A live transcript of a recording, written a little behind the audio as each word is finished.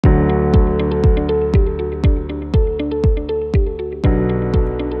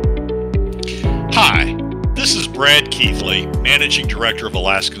Brad Keithley, Managing Director of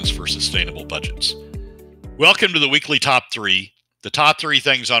Alaskans for Sustainable Budgets. Welcome to the weekly Top 3, the top 3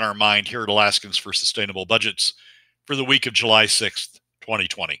 things on our mind here at Alaskans for Sustainable Budgets for the week of July 6th,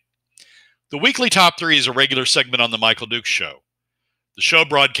 2020. The weekly Top 3 is a regular segment on The Michael Dukes Show. The show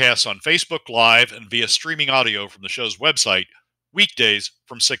broadcasts on Facebook Live and via streaming audio from the show's website, weekdays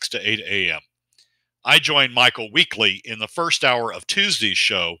from 6 to 8 a.m. I join Michael weekly in the first hour of Tuesday's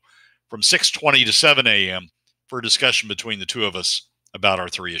show from 6:20 to 7 a.m. for a discussion between the two of us about our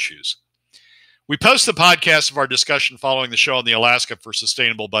 3 issues. We post the podcast of our discussion following the show on the Alaska for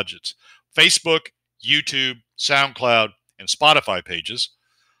Sustainable Budgets, Facebook, YouTube, SoundCloud, and Spotify pages,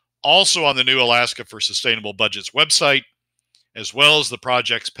 also on the new Alaska for Sustainable Budgets website, as well as the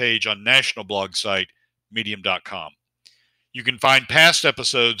project's page on national blog site, medium.com. You can find past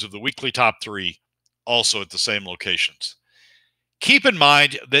episodes of the weekly Top 3 also at the same locations. Keep in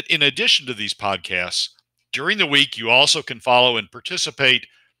mind that in addition to these podcasts, during the week, you also can follow and participate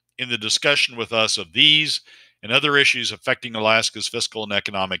in the discussion with us of these and other issues affecting Alaska's fiscal and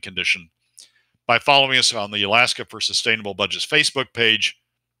economic condition by following us on the Alaska for Sustainable Budgets Facebook page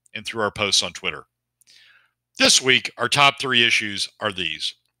and through our posts on Twitter. This week, our top 3 issues are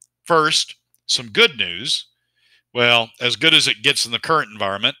these. First, some good news, well, as good as it gets in the current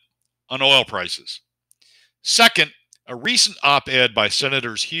environment, on oil prices. Second, a recent op-ed by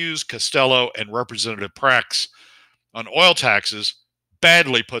Senators Hughes, Costello, and Representative Prax on oil taxes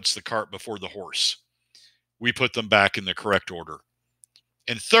badly puts the cart before the horse. We put them back in the correct order.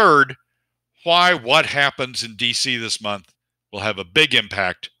 And third, why what happens in D.C. this month will have a big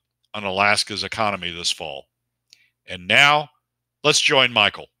impact on Alaska's economy this fall. And now, let's join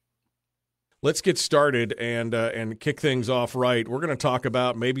Michael. Let's get started and kick things off right. We're going to talk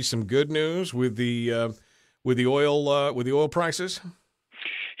about maybe some good news with the oil prices.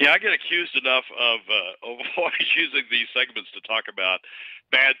 Yeah, I get accused enough of always using these segments to talk about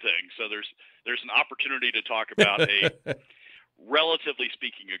bad things. So there's an opportunity to talk about a relatively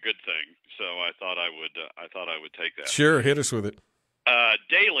speaking a good thing. So I thought I would take that. Sure, hit us with it.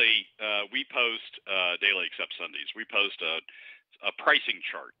 Daily, we post daily except Sundays. We post a pricing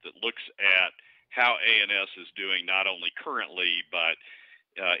chart that looks at how ANS is doing not only currently but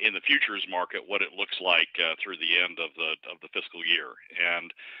in the futures market, what it looks like through the end of the fiscal year. And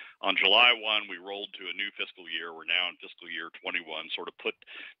on July 1, we rolled to a new fiscal year. We're now in fiscal year 21, sort of put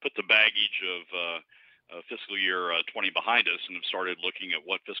the baggage of fiscal year 20 behind us and have started looking at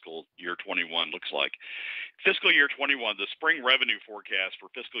what fiscal year 21 looks like. Fiscal year 21, the spring revenue forecast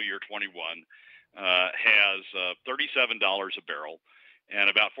for fiscal year 21 has $37 a barrel and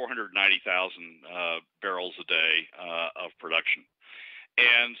about 490,000 barrels a day of production.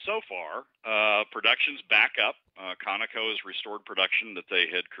 And so far, production's back up. Conoco has restored production that they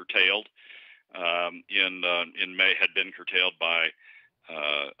had curtailed in May, had been curtailed by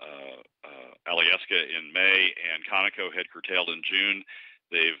Alyeska in May, and Conoco had curtailed in June.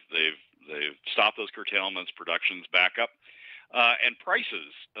 They've stopped those curtailments. Production's back up, and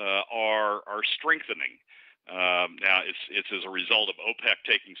prices are strengthening. Now it's as a result of OPEC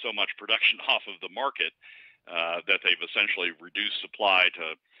taking so much production off of the market that they've essentially reduced supply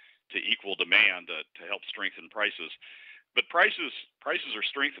to equal demand to help strengthen prices. But prices are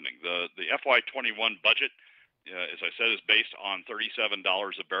strengthening. The FY21 budget, as I said, is based on $37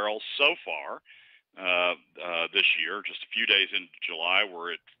 a barrel so far this year. Just a few days into July,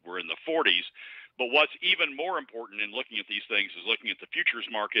 we're in the 40s. But what's even more important in looking at these things is looking at the futures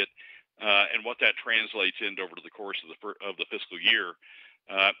market and what that translates into over the course of the fiscal year.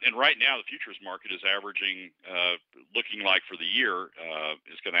 And right now, the futures market is averaging, looking like for the year,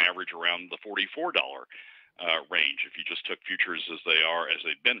 is going to average around the $44 range if you just took futures as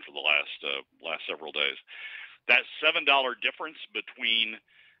they've been for the last several days. That $7 difference between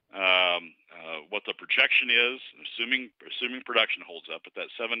what the projection is, assuming production holds up, but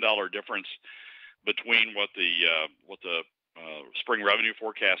that $7 difference between what the spring revenue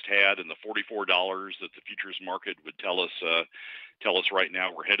forecast had and the $44 that the futures market would tell us right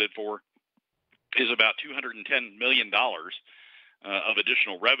now we're headed for is about $210 million of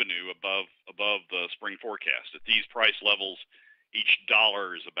additional revenue above the spring forecast. At these price levels, each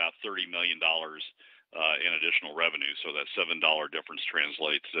dollar is about $30 million in additional revenue. So that $7 difference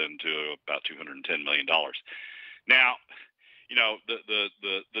translates into about $210 million. Now,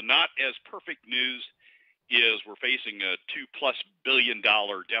 the not as perfect news is we're facing a $2+ billion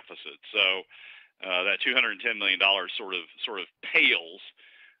deficit. So that $210 million sort of pales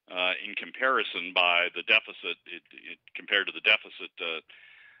in comparison by the deficit compared to the deficit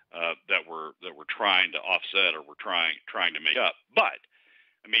that we're trying to offset or we're trying to make up. But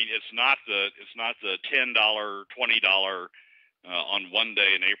I mean, it's not the $10, $20 on one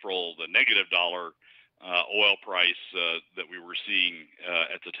day in April, the negative dollar oil price that we were seeing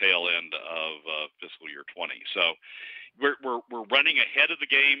at the tail end of fiscal year 20. So we're running ahead of the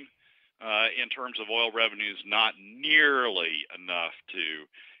game in terms of oil revenues, not nearly enough to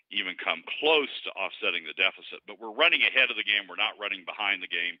even come close to offsetting the deficit. But we're running ahead of the game. We're not running behind the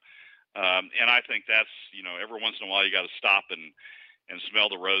game. And I think that's, every once in a while you got to stop and smell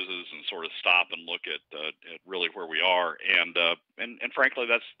the roses and sort of stop and look at really where we are. And frankly,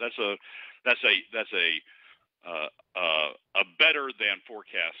 that's a better than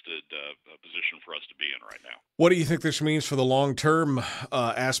forecasted position for us to be in right now. What do you think this means for the long-term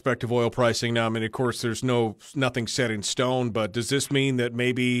aspect of oil pricing now? I mean, of course, there's nothing set in stone, but does this mean that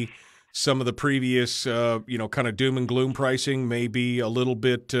maybe some of the previous, kind of doom and gloom pricing may be a little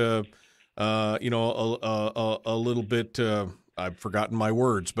bit, a little bit, I've forgotten my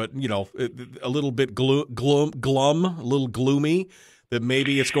words, but, a little bit glum, a little gloomy, that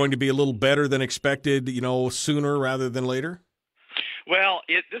maybe it's going to be a little better than expected, sooner rather than later? Well,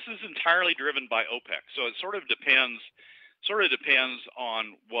 this is entirely driven by OPEC, so it sort of depends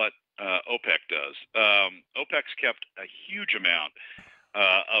on what OPEC does. OPEC's kept a huge amount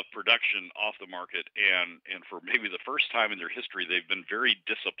of production off the market, and for maybe the first time in their history, they've been very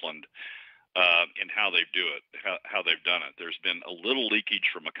disciplined in how they do it, how they've done it. There's been a little leakage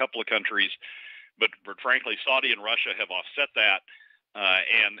from a couple of countries, but frankly, Saudi and Russia have offset that,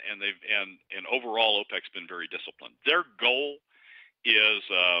 and overall, OPEC's been very disciplined. Their goal is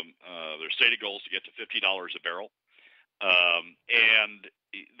their stated goal is to get to $50 a barrel, and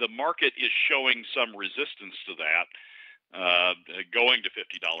the market is showing some resistance to that, going to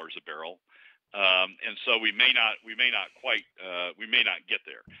 $50 a barrel, and so we may not get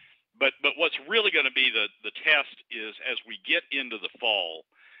there. But what's really going to be the test is as we get into the fall,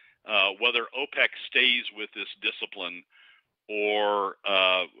 whether OPEC stays with this discipline or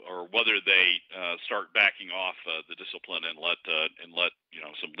whether they start backing off the discipline and let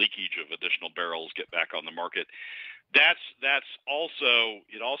some leakage of additional barrels get back on the market. That's also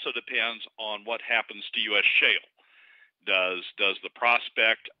depends on what happens to U.S. shale. Does the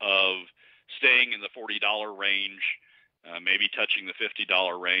prospect of staying in the $40 range, maybe touching the $50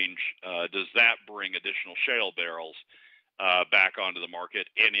 range, does that bring additional shale barrels back onto the market?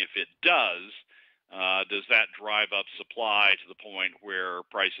 And if it does that drive up supply to the point where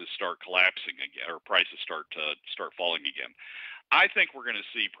prices start collapsing again, or prices start falling again? I think we're going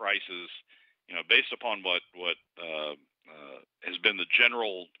to see prices, based upon what has been the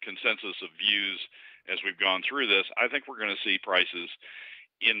general consensus of views as we've gone through this. I think we're going to see prices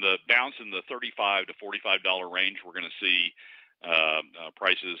in the bounce in the $35 to $45 range. We're going to see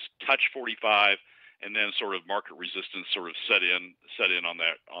prices touch 45. And then sort of market resistance sort of set in on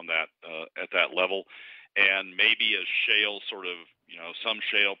that at that level, and maybe as shale sort of some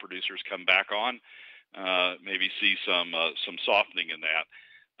shale producers come back on, maybe see some softening in that.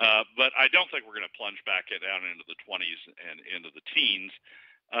 But I don't think we're going to plunge back down into the 20s and into the teens.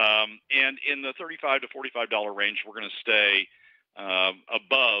 And in the $35 to $45 range, we're going to stay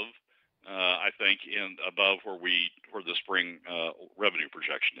above. I think above where the spring revenue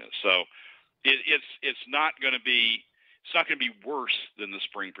projection is. So. It's not going to be worse than the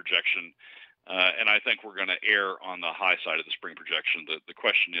spring projection, and I think we're going to err on the high side of the spring projection. The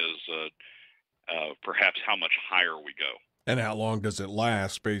question is perhaps how much higher we go, and how long does it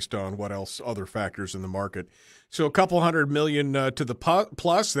last, based on what else other factors in the market. So a couple $100 million to the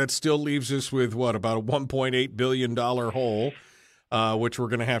plus. That still leaves us with about a $1.8 billion hole, which we're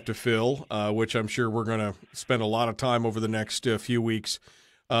going to have to fill. Which I'm sure we're going to spend a lot of time over the next few weeks.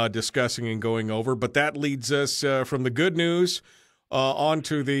 Discussing and going over. But that leads us from the good news on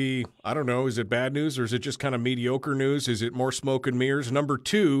to the, I don't know, is it bad news or is it just kind of mediocre news? Is it more smoke and mirrors? Number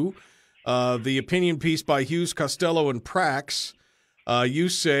two, the opinion piece by Hughes, Costello, and Prax. You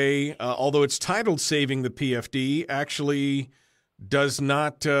say, although it's titled Saving the PFD, actually does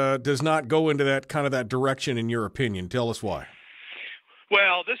not go into that kind of that direction in your opinion. Tell us why.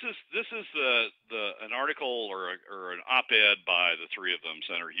 Well, this is an article or an op-ed by the three of them,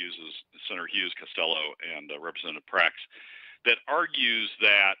 Senator Hughes, Costello, and Representative Prax, that argues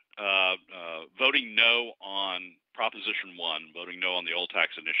that voting no on Proposition 1, voting no on the oil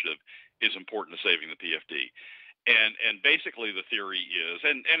tax initiative, is important to saving the PFD. And basically the theory is,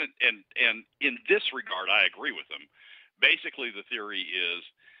 and in this regard I agree with them. Basically the theory is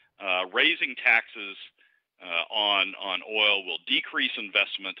raising taxes on oil will decrease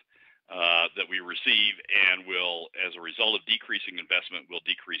investment that we receive, and will, as a result of decreasing investment, will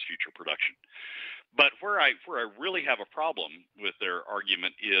decrease future production. But where I really have a problem with their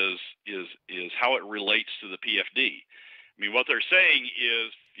argument is how it relates to the PFD. I mean, what they're saying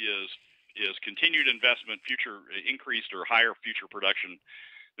is continued investment, future increased or higher future production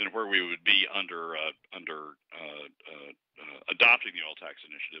than where we would be under adopting the oil tax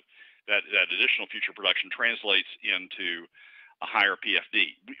initiative. That additional future production translates into a higher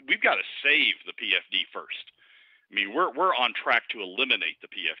PFD. We've got to save the PFD first. I mean, we're on track to eliminate the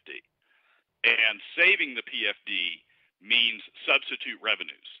PFD. And saving the PFD means substitute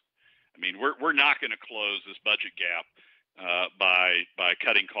revenues. I mean, we're not going to close this budget gap by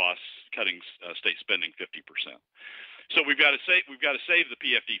cutting costs, cutting state spending 50%. So we've got to save the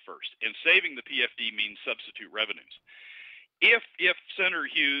PFD first, and saving the PFD means substitute revenues. If Senator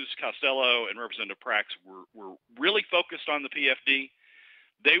Hughes, Costello, and Representative Prax were really focused on the PFD,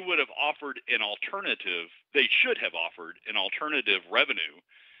 they would have offered an alternative. They should have offered an alternative revenue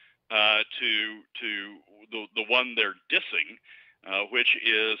to the one they're dissing, which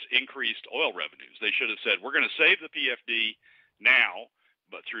is increased oil revenues. They should have said, we're going to save the PFD now,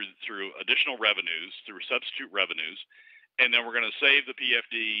 but through additional revenues, through substitute revenues, and then we're going to save the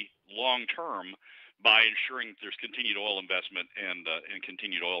PFD long term by ensuring there's continued oil investment and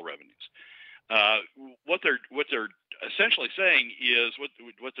continued oil revenues. What they're essentially saying is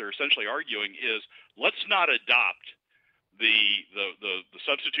what they're essentially arguing is, let's not adopt the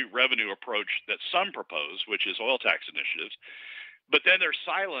substitute revenue approach that some propose, which is oil tax initiatives, but then they're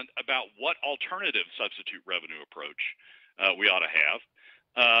silent about what alternative substitute revenue approach we ought to have,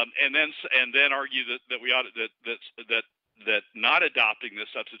 and then argue that we ought that not adopting this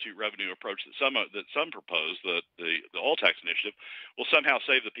substitute revenue approach that some propose, the oil tax initiative, will somehow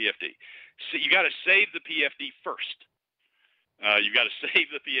save the PFD. So you got to save the PFD first. You've got to save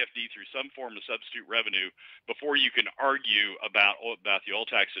the PFD through some form of substitute revenue before you can argue about the oil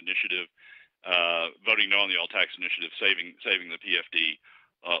tax initiative, voting no on the oil tax initiative, saving the PFD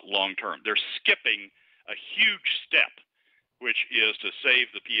long term. They're skipping a huge step, which is to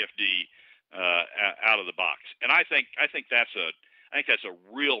save the PFD out of the box. And I think that's a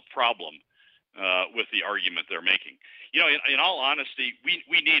real problem with the argument they're making. You know, in all honesty,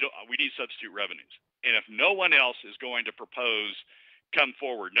 we need substitute revenues. And if no one else is going to come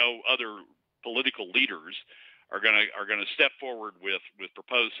forward, no other political leaders are going to step forward with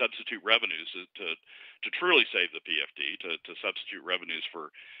proposed substitute revenues to truly save the PFD, to substitute revenues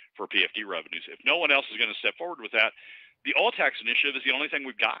for PFD revenues. If no one else is going to step forward with that, the oil tax initiative is the only thing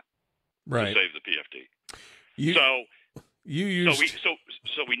we've got to save the PFD. So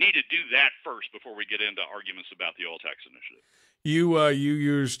we need to do that first before we get into arguments about the oil tax initiative. You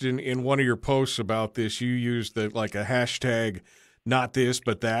used in one of your posts about this, you used a hashtag, not this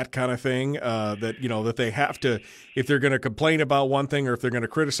but that kind of thing, that they have to, if they're going to complain about one thing or if they're going to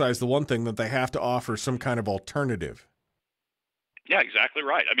criticize the one thing, that they have to offer some kind of alternative. Yeah, exactly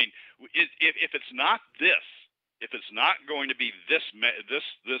right. I mean, if it's not this, if it's not going to be this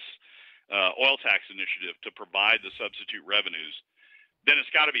oil tax initiative to provide the substitute revenues, then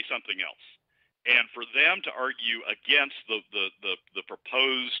it's got to be something else. And for them to argue against the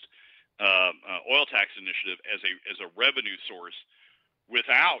proposed oil tax initiative as a revenue source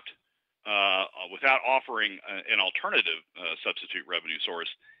without offering an alternative substitute revenue source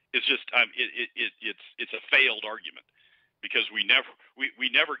is just it's a failed argument, because we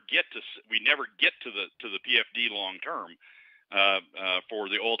never get to the PFD long term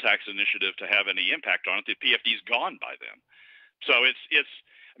for the oil tax initiative to have any impact on it. The PFD's gone by then, so it's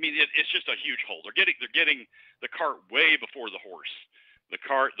just a huge hole. They're getting the cart way before the horse. The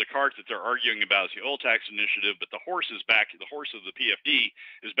cart that they're arguing about is the oil tax initiative, but the horse is back. The horse of the PFD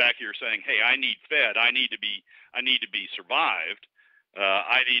is back here saying, "Hey, I need fed. I need to be survived.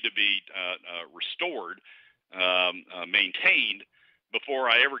 I need to be restored, maintained before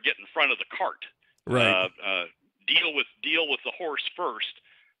I ever get in front of the cart." Right. Deal with the horse first,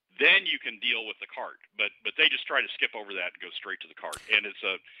 then you can deal with the cart. But they just try to skip over that and go straight to the cart. And it's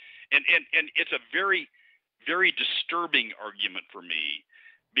a very, very disturbing argument for me,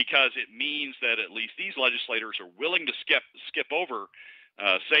 because it means that at least these legislators are willing to skip over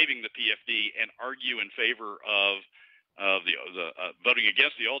saving the PFD and argue in favor of the voting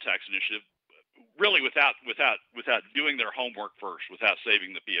against the oil tax initiative, really without doing their homework first, without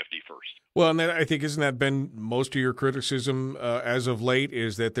saving the PFD first. Well, and I think, isn't that been most of your criticism as of late,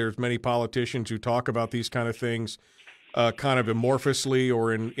 is that there's many politicians who talk about these kind of things kind of amorphously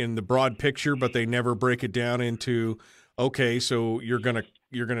or in the broad picture, but they never break it down into, okay, so you're gonna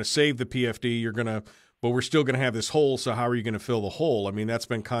save the PFD, you're gonna but we're still going to have this hole. So how are you going to fill the hole? I mean, that's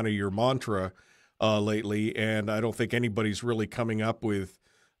been kind of your mantra lately, and I don't think anybody's really coming up with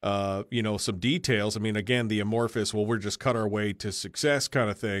some details. I mean, again, the amorphous, well, we're just cut our way to success kind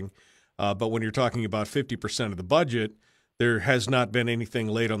of thing. But when you're talking about 50% of the budget, there has not been anything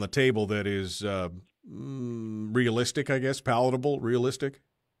laid on the table that is realistic, I guess, palatable, realistic.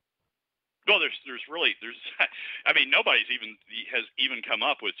 Well, there's I mean, nobody's has even come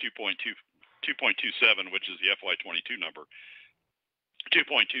up with 2.27, which is the FY22 number.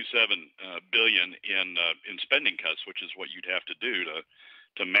 2.27 billion in spending cuts, which is what you'd have to do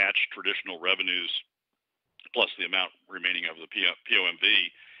to match traditional revenues plus the amount remaining of the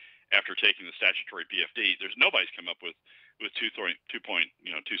POMV after taking the statutory PFD. Nobody's come up with 2.27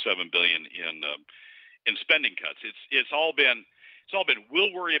 billion in spending cuts. It's all been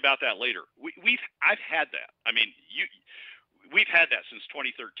we'll worry about that later. I've had that. I mean, we've had that since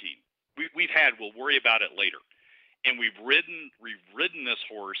 2013. We've had we'll worry about it later, and we've ridden this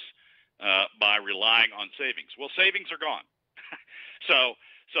horse by relying on savings. Well, savings are gone. So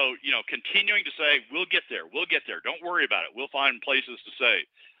continuing to say we'll get there. Don't worry about it. We'll find places to save.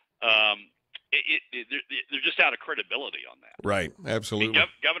 They're just out of credibility on that. Right, absolutely. I mean,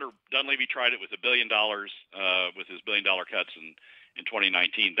 Governor Dunleavy tried it with $1 billion with his $1 billion cuts in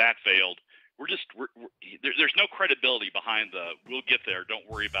 2019. That failed. There's no credibility behind the we'll get there. Don't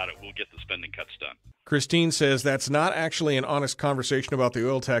worry about it. We'll get the spending cuts done. Christine says that's not actually an honest conversation about the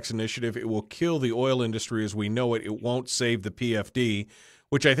oil tax initiative. It will kill the oil industry as we know it. It won't save the PFD,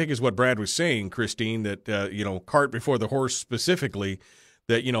 which I think is what Brad was saying, Christine, that, cart before the horse specifically,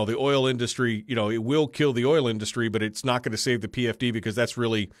 that, the oil industry, it will kill the oil industry, but it's not going to save the PFD because that's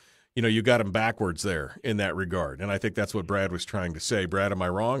really, you got them backwards there in that regard. And I think that's what Brad was trying to say. Brad, am I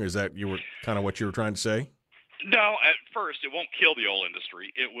wrong? Is that kind of what you were trying to say? No, at first, it won't kill the oil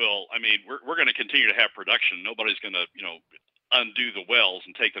industry. It will. I mean, we're going to continue to have production. Nobody's going to, undo the wells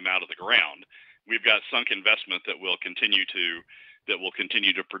and take them out of the ground. We've got sunk investment that will continue to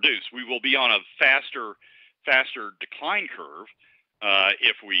produce. We will be on a faster decline curve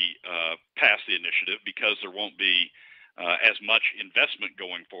if we pass the initiative because there won't be as much investment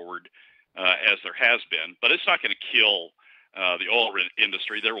going forward as there has been. But it's not going to kill the oil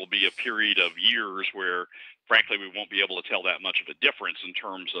industry. There will be a period of years where, frankly, we won't be able to tell that much of a difference in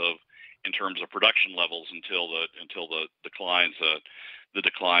terms of production levels until the declines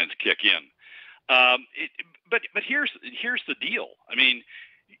kick in. But here's the deal. I mean,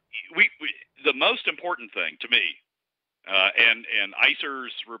 the most important thing to me, and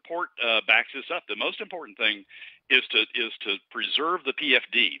ICER's report backs this up. The most important thing is to preserve the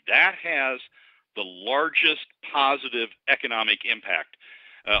PFD. That has the largest positive economic impact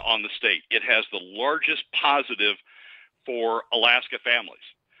on the state. It has the largest positive for Alaska families.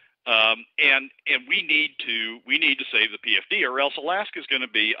 And we need to save the PFD, or else Alaska is going to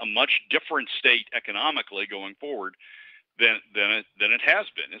be a much different state economically going forward than it has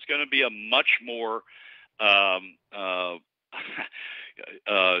been. It's going to be a much more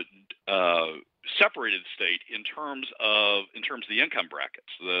separated state in terms of the income brackets.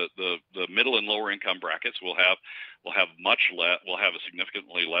 The middle and lower income brackets will have a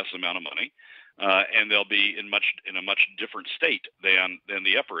significantly less amount of money. And they'll be in a much different state than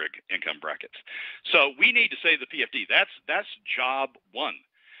the upper income brackets. So we need to save the PFD. That's job one.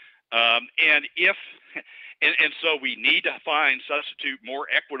 And so we need to substitute more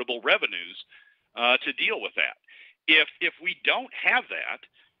equitable revenues to deal with that. If we don't have that,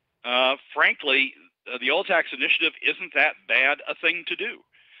 frankly, the oil tax initiative isn't that bad a thing to do.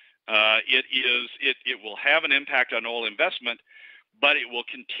 It will have an impact on oil investment, but it will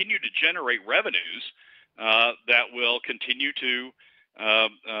continue to generate revenues that will continue to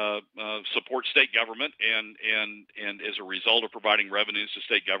support state government, and as a result of providing revenues to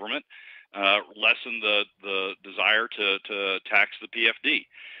state government, lessen the desire to tax the PFD.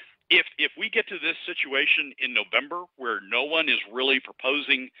 If we get to this situation in November where no one is really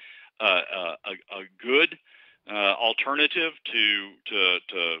proposing a good alternative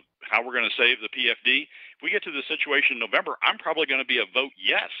to how we're going to save the PFD, if we get to the situation in November, I'm probably going to be a vote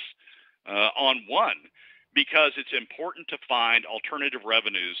yes on one, because it's important to find alternative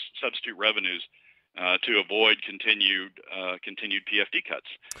revenues, substitute revenues, to avoid continued PFD cuts.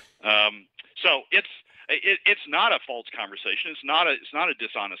 So it's not a false conversation. It's not a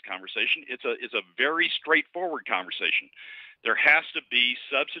dishonest conversation. It's a very straightforward conversation. There has to be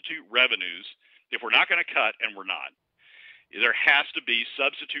substitute revenues. If we're not going to cut, and we're not, there has to be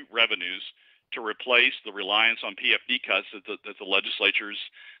substitute revenues to replace the reliance on PFD cuts that the legislatures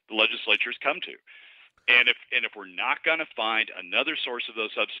come to. And if we're not going to find another source of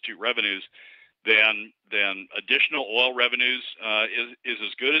those substitute revenues, then additional oil revenues is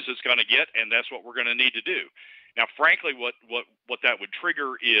as good as it's going to get, and that's what we're going to need to do. Now, frankly, what that would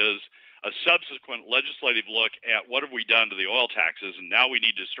trigger is a subsequent legislative look at what have we done to the oil taxes, and now we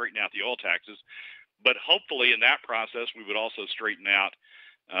need to straighten out the oil taxes. But hopefully, in that process, we would also straighten out,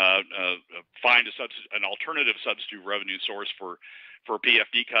 find an alternative substitute revenue source for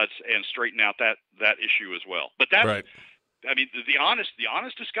PFD cuts and straighten out that issue as well. But that's right. I mean, the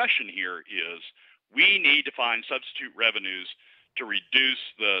honest discussion here is we need to find substitute revenues to reduce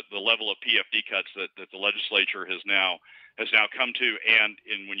the level of PFD cuts that the legislature has now come to. And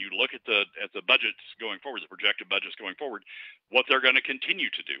when you look at the budgets going forward, the projected budgets going forward, what they're going to continue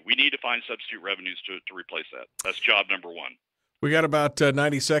to do, we need to find substitute revenues to replace that. That's job number one. We got about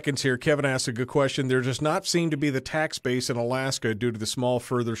 90 seconds here. Kevin asked a good question. There does not seem to be the tax base in Alaska due to the small,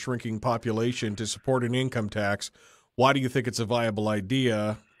 further shrinking population to support an income tax. Why do you think it's a viable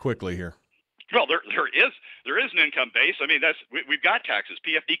idea? Quickly here. Well, there is an income base. I mean, we've got taxes.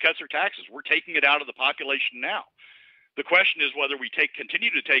 PFD cuts are taxes. We're taking it out of the population now. The question is whether we continue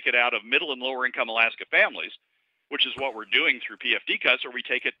to take it out of middle and lower income Alaska families, which is what we're doing through PFD cuts, or we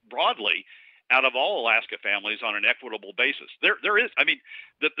take it broadly out of all Alaska families on an equitable basis. There is. I mean,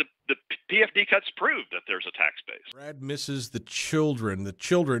 the PFD cuts prove that there's a tax base. Brad misses the children. The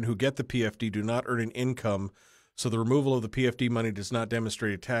children who get the PFD do not earn an income. So the removal of the PFD money does not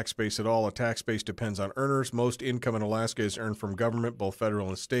demonstrate a tax base at all. A tax base depends on earners. Most income in Alaska is earned from government, both federal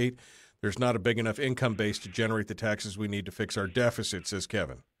and state. There's not a big enough income base to generate the taxes we need to fix our deficit, says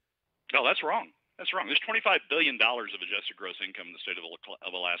Kevin. No, that's wrong. That's wrong. There's $25 billion of adjusted gross income in the state of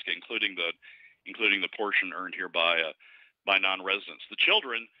Alaska, including the portion earned here by non-residents. The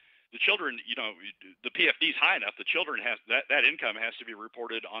children, you know, the PFD is high enough. The children that income has to be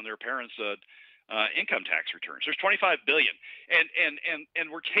reported on their parents' income tax returns. There's $25 billion, and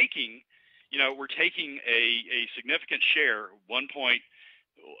we're taking a significant share, 1.5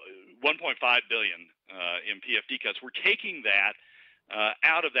 billion in PFD cuts. We're taking that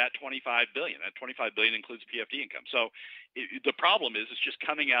out of that $25 billion. That $25 billion includes PFD income. So the problem is it's just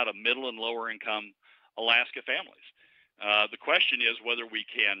coming out of middle and lower income Alaska families. The question is whether we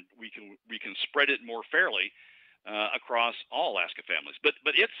can spread it more fairly across all Alaska families. But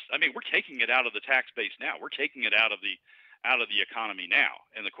we're taking it out of the tax base now. We're taking it out of the economy now.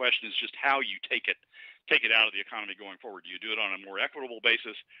 And the question is just how you take it out of the economy going forward. Do you do it on a more equitable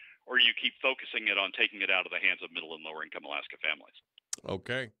basis, or do you keep focusing it on taking it out of the hands of middle and lower income Alaska families?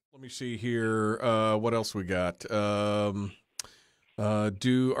 Okay. Let me see here. What else we got? Are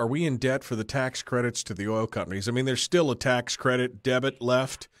we in debt for the tax credits to the oil companies? I mean, there's still a tax credit debit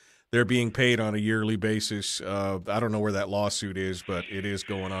left. They're being paid on a yearly basis. I don't know where that lawsuit is, but it is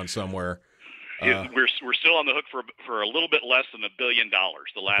going on somewhere. We're still on the hook for a little bit less than $1 billion.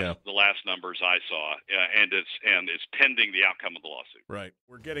 The last numbers I saw, and it's pending the outcome of the lawsuit. Right.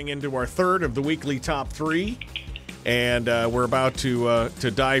 We're getting into our third of the weekly top three, and we're about to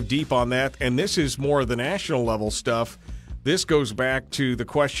dive deep on that. And this is more of the national level stuff. This goes back to the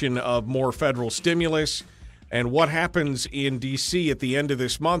question of more federal stimulus. And what happens in D.C. at the end of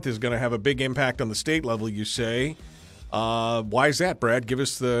this month is going to have a big impact on the state level, you say. Why is that, Brad? Give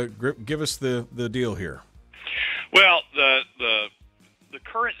us the deal here. Well, the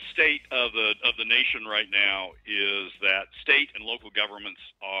current state of the nation right now is that state and local governments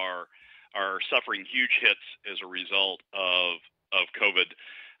are suffering huge hits as a result of COVID.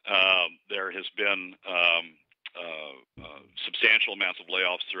 There has been substantial amounts of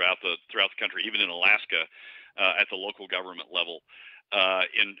layoffs throughout the country, even in Alaska, at the local government level,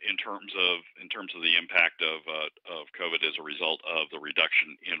 in terms of the impact of COVID as a result of the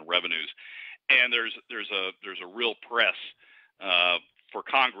reduction in revenues. And there's a real press for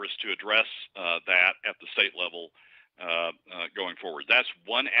Congress to address that at the state level going forward. That's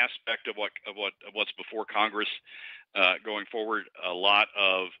one aspect of what's before Congress going forward.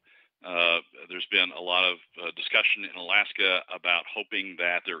 There's been a lot of discussion in Alaska about hoping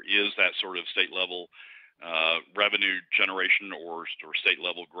that there is that sort of state level revenue generation or state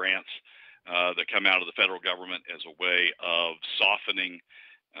level grants that come out of the federal government as a way of softening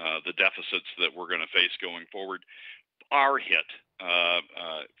the deficits that we're going to face going forward. Our hit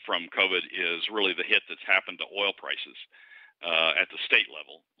from COVID is really the hit that's happened to oil prices at the state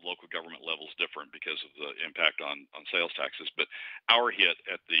level. Local government level is different because of the impact on sales taxes, but our hit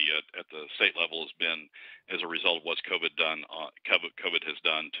at the state level has been as a result of what's COVID has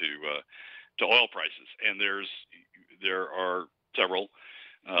done to oil prices. And there are several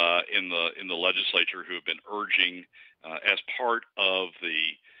in the legislature who have been urging as part of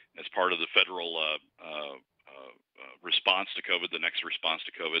the federal response to COVID, the next response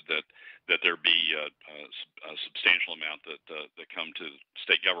to COVID, that there be a substantial amount that come to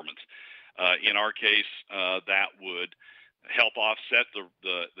state governments. In our case, that would help offset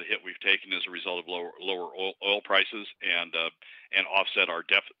the hit we've taken as a result of lower oil prices and offset our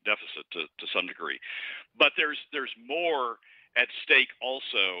deficit to some degree. But there's more at stake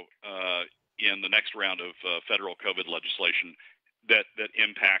also in the next round of federal COVID legislation that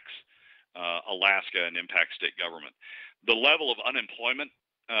impacts Alaska and impacts state government. The level of unemployment,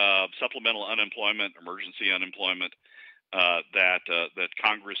 supplemental unemployment, emergency unemployment that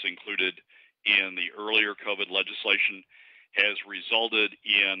Congress included in the earlier COVID legislation has resulted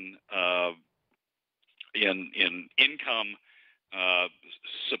in income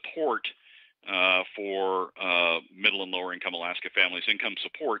support for middle and lower income Alaska families, income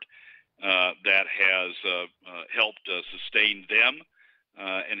support that has helped sustain them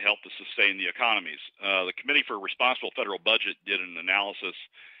and helped to sustain the economies. The Committee for a Responsible Federal Budget did an analysis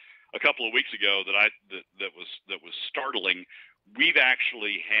a couple of weeks ago that was startling. We've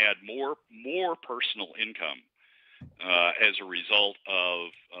actually had more personal income as a result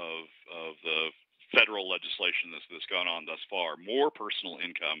of the federal legislation that's gone on thus far. More personal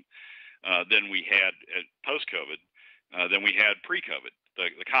income than we had post-COVID, than we had pre-COVID.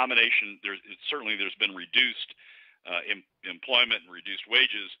 The combination, there's been reduced employment and reduced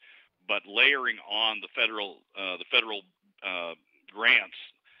wages, but layering on the federal grants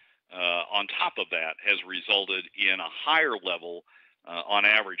on top of that has resulted in a higher level, on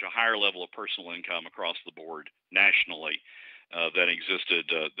average, a higher level of personal income across the board nationally than existed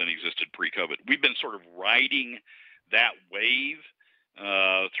pre-COVID. We've been sort of riding that wave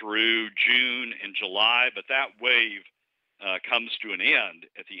through June and July, but that wave comes to an end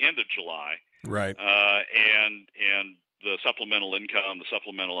at the end of July. Right. And the supplemental income, the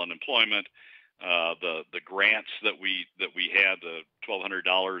supplemental unemployment, the grants that we had, the $1,200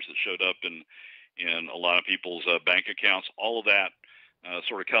 that showed up in a lot of people's bank accounts, all of that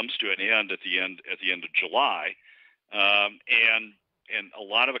sort of comes to an end at the end of July, and a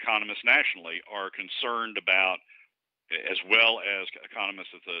lot of economists nationally are concerned about, as well as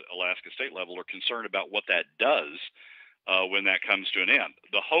economists at the Alaska state level are concerned about what that does when that comes to an end.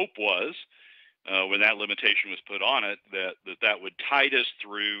 The hope was, when that limitation was put on it, that would tide us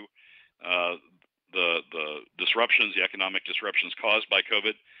through the disruptions, the economic disruptions caused by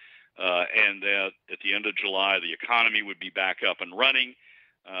COVID, and that at the end of July the economy would be back up and running,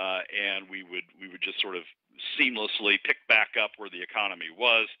 and we would just sort of seamlessly pick back up where the economy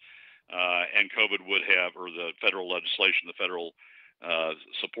was, and COVID would have, or the federal legislation, the federal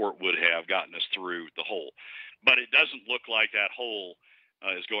support would have gotten us through the hole. But it doesn't look like that hole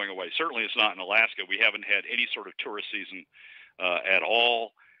is going away. Certainly it's not in Alaska. We haven't had any sort of tourist season at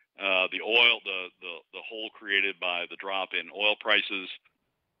all. The hole created by the drop in oil prices,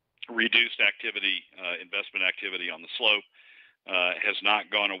 reduced activity, investment activity on the slope has not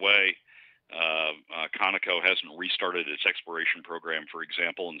gone away. Conoco hasn't restarted its exploration program, for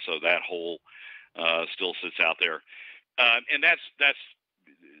example, and so that hole still sits out there. And that's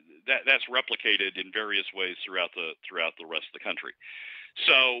replicated in various ways throughout the rest of the country.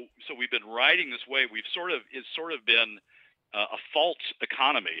 So we've been riding this wave. It's sort of been a false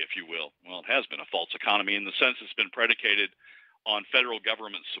economy, if you will. Well, it has been a false economy in the sense it's been predicated on federal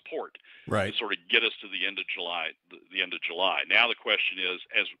government support, right, to sort of get us to the end of July. Now the question is,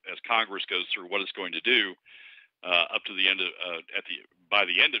 as Congress goes through what it's going to do up to the end of by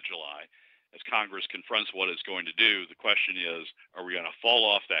the end of July, as Congress confronts what it's going to do, the question is, are we going to fall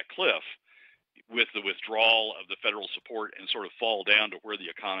off that cliff with the withdrawal of the federal support and sort of fall down to where the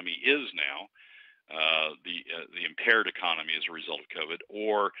economy is now, the impaired economy as a result of COVID,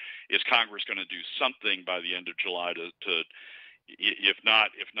 or is Congress going to do something by the end of July to if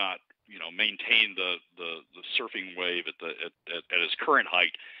not maintain the surfing wave at its current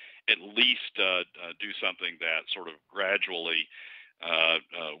height, at least do something that sort of gradually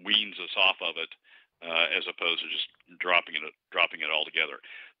weans us off of it, as opposed to just dropping it altogether.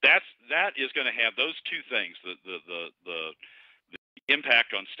 That is going to have those two things: the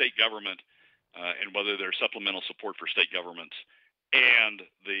impact on state government and whether there's supplemental support for state governments, and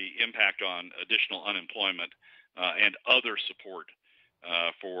the impact on additional unemployment and other support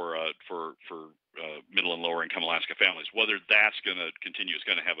for middle and lower income Alaska families. Whether that's going to continue is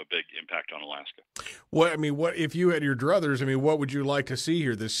going to have a big impact on Alaska. What if you had your druthers? What would you like to see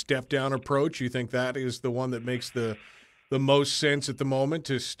here? This step down approach? You think that is the one that makes the most sense at the moment,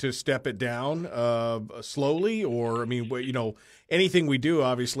 to step it down slowly? Or anything we do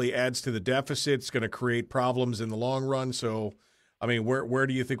obviously adds to the deficit. It's going to create problems in the long run. So, where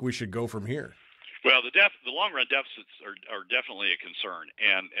do you think we should go from here? Well, the the long run deficits are definitely a concern,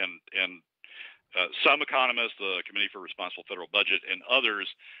 and some economists, the Committee for Responsible Federal Budget, and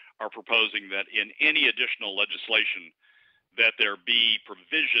others are proposing that in any additional legislation, that there be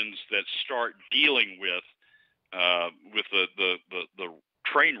provisions that start dealing with the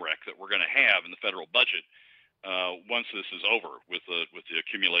train wreck that we're going to have in the federal budget once this is over, with the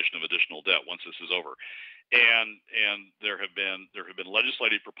accumulation of additional debt once this is over. And there have been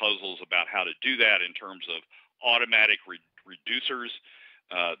legislative proposals about how to do that in terms of automatic reducers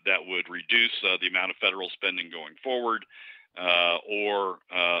that would reduce the amount of federal spending going forward, or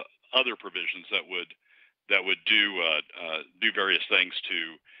other provisions that would do various things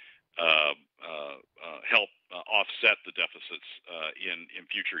to help offset the deficits in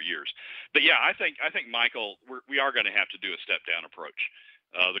future years. But yeah, I think Michael, we are going to have to do a step down approach.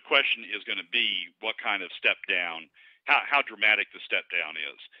 The question is going to be what kind of step down, how dramatic the step down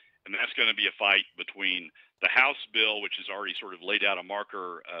is, and that's going to be a fight between the House bill, which has already sort of laid out a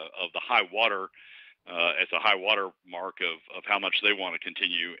marker of the high water as a high water mark of how much they want to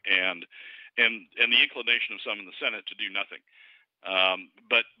continue, and the inclination of some in the Senate to do nothing.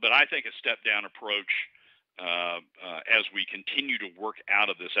 But I think a step down approach as we continue to work out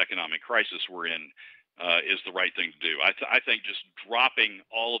of this economic crisis we're in is the right thing to do. I think just dropping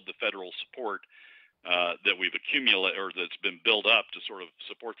all of the federal support that we've accumulated, or that's been built up to sort of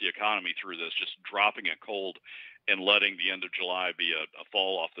support the economy through this, just dropping it cold and letting the end of July be a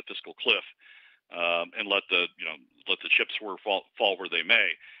fall off the fiscal cliff, and let the chips fall where they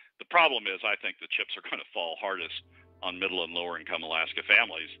may. The problem is, I think the chips are going to fall hardest on middle and lower income Alaska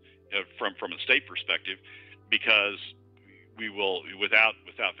families from a state perspective, because we will, without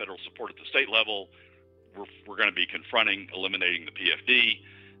federal support at the state level, we're going to be confronting eliminating the PFD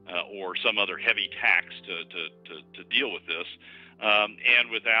or some other heavy tax to deal with this,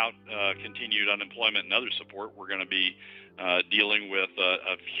 and without continued unemployment and other support, we're going to be dealing with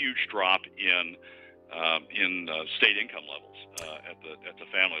a huge drop in state income levels at the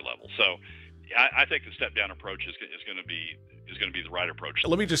family level. So I think the step down approach is going to be the right approach.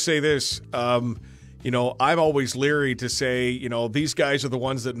 Let me just say this. I'm always leery to say, these guys are the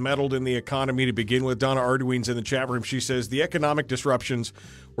ones that meddled in the economy to begin with. Donna Arduin's in the chat room. She says the economic disruptions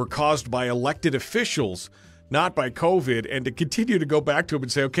were caused by elected officials, not by COVID. And to continue to go back to them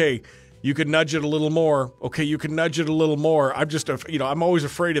and say, okay, you could nudge it a little more. Okay, you can nudge it a little more. I'm always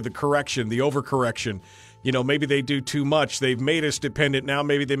afraid of the correction, the overcorrection. Maybe they do too much. They've made us dependent. Now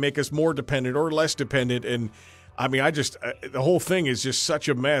maybe they make us more dependent or less dependent. And I mean, the whole thing is just such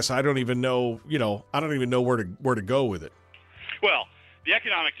a mess. I don't even know, where to go with it. Well, the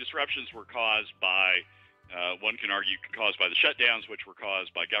economic disruptions were caused by, one can argue, caused by the shutdowns, which were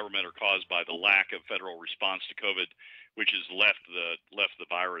caused by government, or caused by the lack of federal response to COVID, which has left the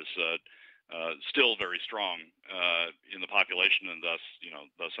virus still very strong in the population, and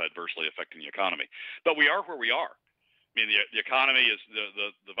thus adversely affecting the economy. But we are where we are. I mean, the economy is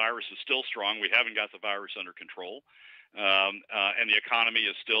the virus is still strong. We haven't got the virus under control, and the economy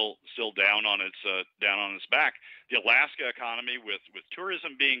is still down on its back. The Alaska economy, with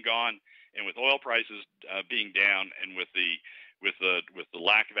tourism being gone, and with oil prices being down, and with the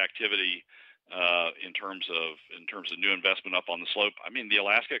lack of activity in terms of new investment up on the slope, I mean, the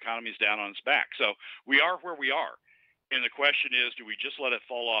Alaska economy is down on its back. So we are where we are, and the question is, do we just let it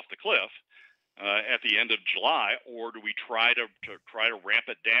fall off the cliff at the end of July, or do we try to ramp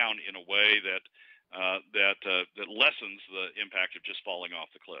it down in a way that lessens the impact of just falling off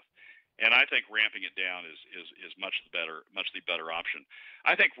the cliff? And I think ramping it down is much the better option.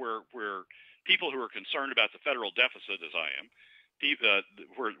 I think where people who are concerned about the federal deficit, as I am,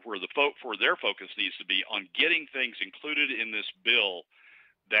 where their focus needs to be on getting things included in this bill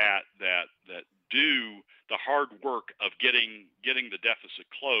that do the hard work of getting the deficit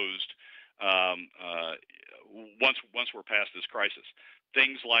closed once we're past this crisis.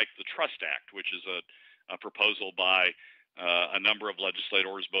 Things like the Trust Act, which is a proposal by a number of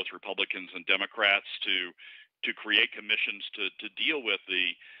legislators, both Republicans and Democrats, to create commissions to deal with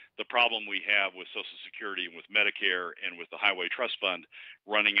the problem we have with Social Security and with Medicare and with the Highway Trust Fund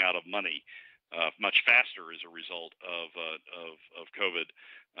running out of money much faster as a result of COVID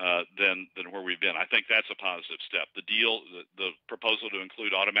than where we've been. I think that's a positive step. The proposal to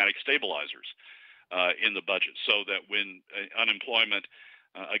include automatic stabilizers in the budget, so that when unemployment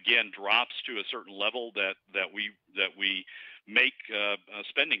again drops to a certain level, that we make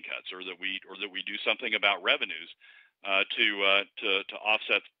spending cuts, or that we do something about revenues to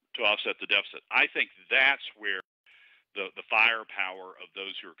offset the deficit. I think that's where the firepower of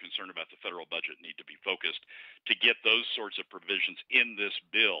those who are concerned about the federal budget need to be focused to get those sorts of provisions in this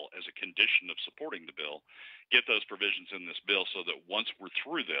bill as a condition of supporting the bill, get those provisions in this bill so that once we're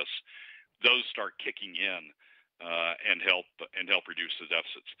through this, those start kicking in and help reduce the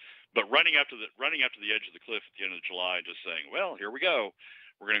deficits. But running up to the edge of the cliff at the end of July, just saying, well, here we go,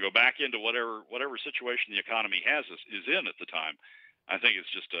 we're going to go back into whatever situation the economy is in at the time, I think it's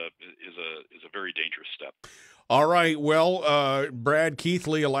just is a very dangerous step. All right. Well, Brad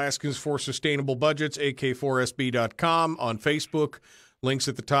Keithley, Alaskans for Sustainable Budgets, ak4sb.com on Facebook. Links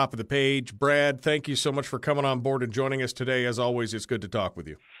at the top of the page. Brad, thank you so much for coming on board and joining us today. As always, it's good to talk with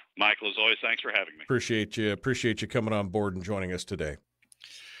you. Michael, as always, thanks for having me. Appreciate you coming on board and joining us today.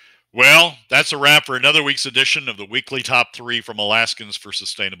 Well, that's a wrap for another week's edition of the Weekly Top 3 from Alaskans for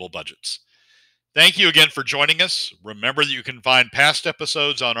Sustainable Budgets. Thank you again for joining us. Remember that you can find past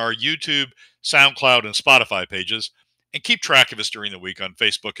episodes on our YouTube, SoundCloud, and Spotify pages, and keep track of us during the week on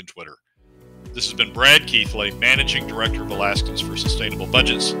Facebook and Twitter. This has been Brad Keithley, Managing Director of Alaskans for Sustainable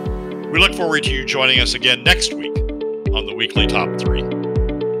Budgets. We look forward to you joining us again next week on the Weekly Top 3.